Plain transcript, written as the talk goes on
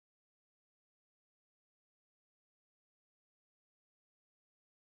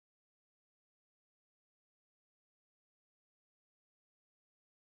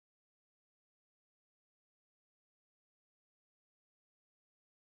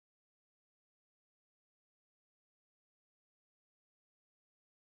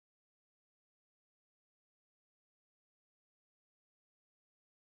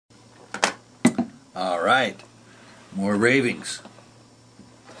All right, more ravings.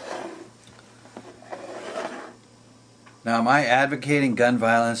 Now, am I advocating gun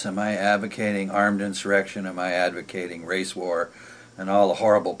violence? Am I advocating armed insurrection? Am I advocating race war and all the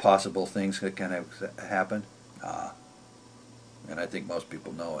horrible possible things that can have happened? And I think most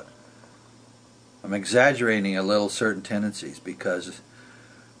people know it. I'm exaggerating a little certain tendencies because,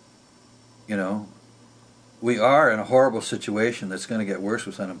 you know, we are in a horrible situation that's going to get worse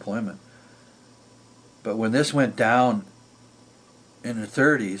with unemployment. But when this went down in the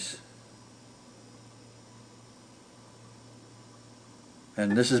 30s,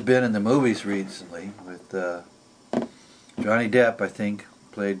 and this has been in the movies recently with Johnny Depp, I think,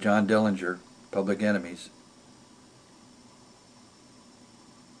 played John Dillinger, Public Enemies.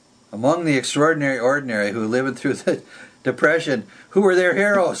 Among the extraordinary ordinary who lived through the Depression, who were their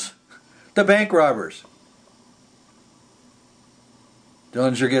heroes? The bank robbers.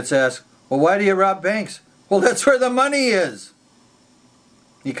 Dillinger gets asked, well, why do you rob banks? Well, that's where the money is.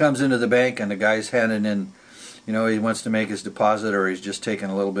 He comes into the bank and the guy's handing in, he wants to make his deposit, or he's just taking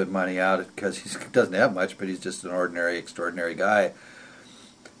a little bit of money out because he doesn't have much, but he's just an ordinary, extraordinary guy.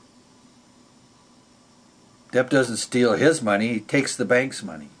 Depp doesn't steal his money, he takes the bank's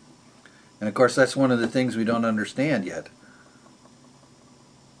money. And of course, that's one of the things we don't understand yet.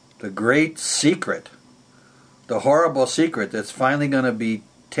 The great secret, the horrible secret that's finally going to be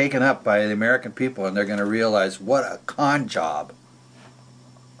taken up by the American people, and they're going to realize what a con job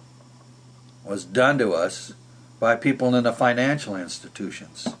was done to us by people in the financial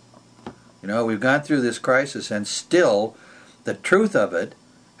institutions. We've gone through this crisis, and still the truth of it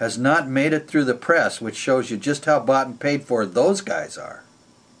has not made it through the press, which shows you just how bought and paid for those guys are.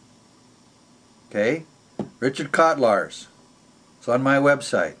 Okay? Richard Kotlar's. It's on my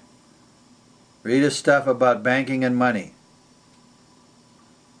website. Read his stuff about banking and money.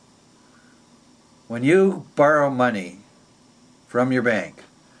 When you borrow money from your bank,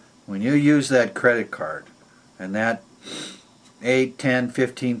 when you use that credit card and that 8, 10,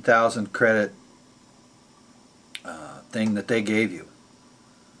 15,000 credit thing that they gave you,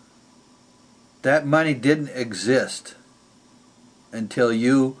 that money didn't exist until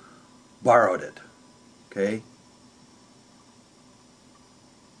you borrowed it. Okay?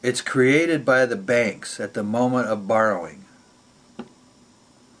 It's created by the banks at the moment of borrowing.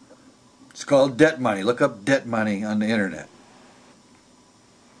 It's called debt money. Look up debt money on the internet.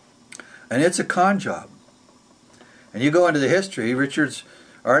 And it's a con job. And you go into the history, Richard's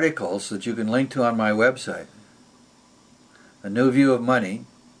articles that you can link to on my website, A New View of Money,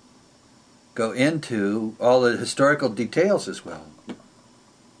 go into all the historical details as well.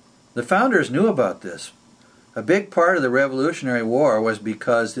 The founders knew about this. A big part of the Revolutionary War was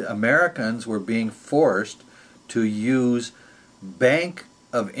because the Americans were being forced to use Bank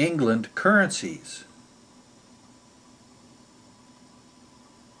of England currencies.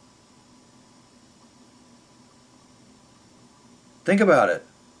 Think about it.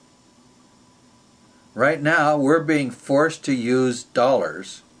 Right now, we're being forced to use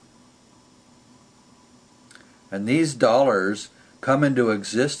dollars. And these dollars come into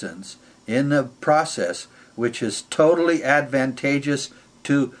existence in a process which is totally advantageous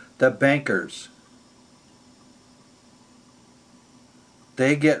to the bankers.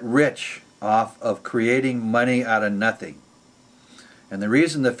 They get rich off of creating money out of nothing. And the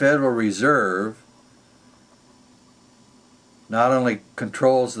reason the Federal Reserve not only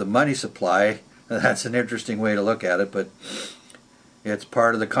controls the money supply, that's an interesting way to look at it, but it's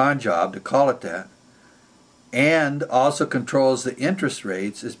part of the con job to call it that, and also controls the interest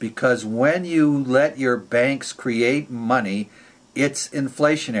rates, is because when you let your banks create money, it's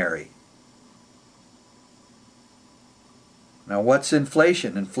inflationary. Now, what's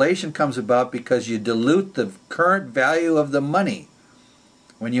inflation? Inflation comes about because you dilute the current value of the money.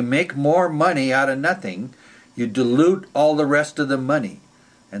 When you make more money out of nothing, you dilute all the rest of the money,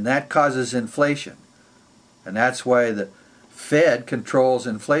 and that causes inflation. And that's why the Fed controls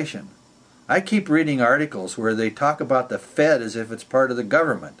inflation. I keep reading articles where they talk about the Fed as if it's part of the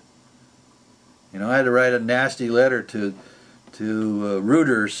government. I had to write a nasty letter to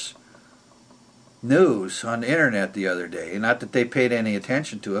Reuters News on the internet the other day. Not that they paid any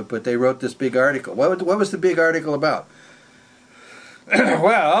attention to it, but they wrote this big article. What was the big article about?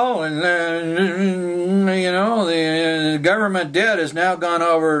 Well, the government debt has now gone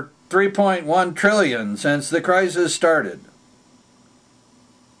over 3.1 trillion since the crisis started.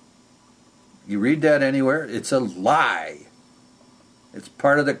 You read that anywhere? It's a lie. It's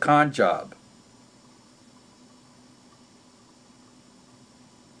part of the con job.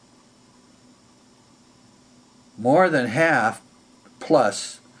 More than half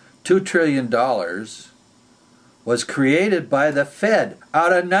plus $2 trillion was created by the Fed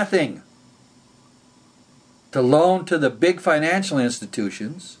out of nothing to loan to the big financial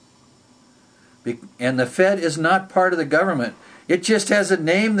institutions. And the Fed is not part of the government. It just has a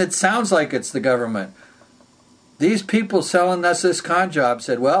name that sounds like it's the government. These people selling us this con job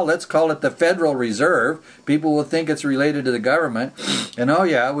said, well, let's call it the Federal Reserve. People will think it's related to the government. And oh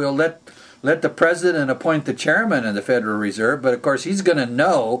yeah, we'll let the president appoint the chairman of the Federal Reserve. But of course he's going to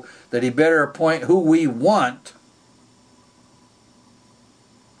know that he better appoint who we want.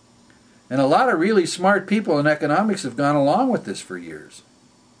 And a lot of really smart people in economics have gone along with this for years.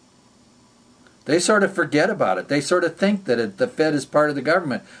 They sort of forget about it. They sort of think that the Fed is part of the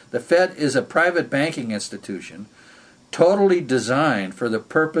government. The Fed is a private banking institution totally designed for the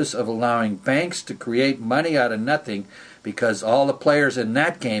purpose of allowing banks to create money out of nothing, because all the players in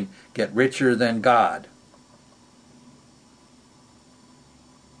that game get richer than God.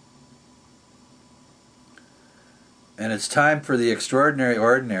 And it's time for the extraordinary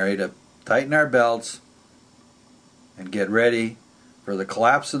ordinary to tighten our belts and get ready for the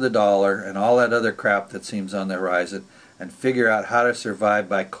collapse of the dollar and all that other crap that seems on the horizon, and figure out how to survive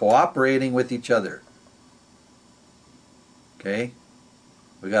by cooperating with each other. Okay?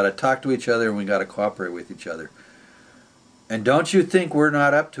 We got to talk to each other, and we got to cooperate with each other. And don't you think we're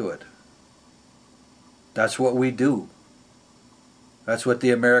not up to it? That's what we do. That's what the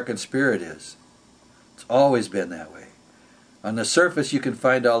American spirit is. It's always been that way. On the surface you can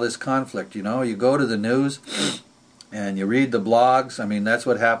find all this conflict, you know. You go to the news and you read the blogs. I mean, that's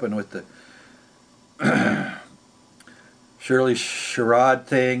what happened with the Shirley Sherrod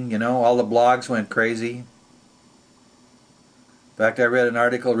thing, you know. All the blogs went crazy. In fact, I read an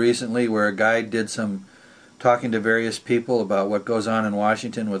article recently where a guy did some talking to various people about what goes on in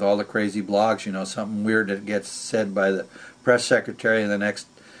Washington with all the crazy blogs, you know, something weird that gets said by the press secretary, and the next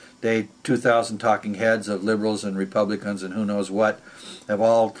day 2,000 talking heads of liberals and Republicans and who knows what have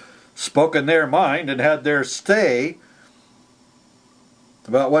all spoken their mind and had their say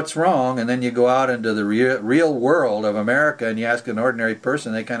about what's wrong. And then you go out into the real world of America and you ask an ordinary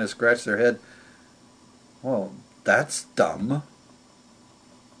person, they kind of scratch their head. Well, that's dumb.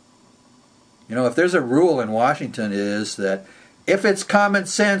 You know, if there's a rule in Washington, it is that if it's common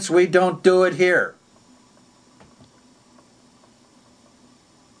sense, we don't do it here.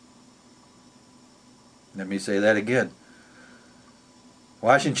 Let me say that again.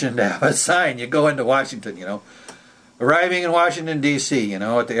 Washington, to have a sign, you go into Washington, you know, arriving in Washington, D.C., you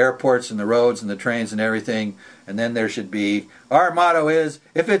know, at the airports and the roads and the trains and everything, and then there should be, our motto is,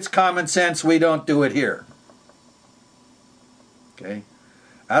 if it's common sense, we don't do it here. Okay?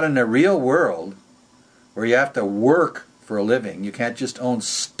 Out in the real world, where you have to work for a living, you can't just own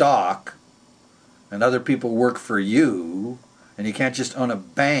stock, and other people work for you, and you can't just own a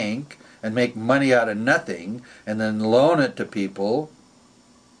bank and make money out of nothing, and then loan it to people,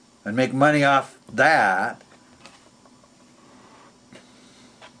 and make money off that.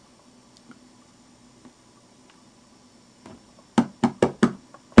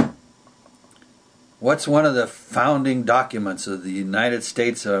 What's one of the founding documents of the United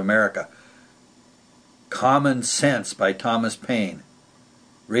States of America? Common Sense by Thomas Paine.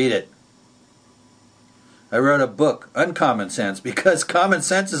 Read it. I wrote a book, Uncommon Sense, because common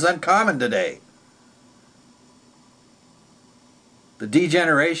sense is uncommon today. The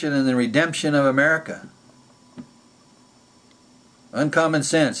degeneration and the redemption of America. Uncommon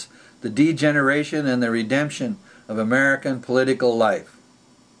Sense, the degeneration and the redemption of American political life.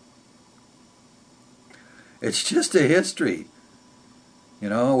 It's just a history, you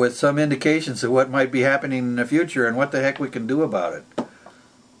know, with some indications of what might be happening in the future and what the heck we can do about it.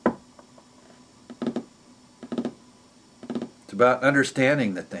 It's about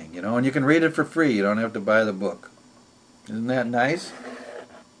understanding the thing, you know, and you can read it for free. You don't have to buy the book. Isn't that nice?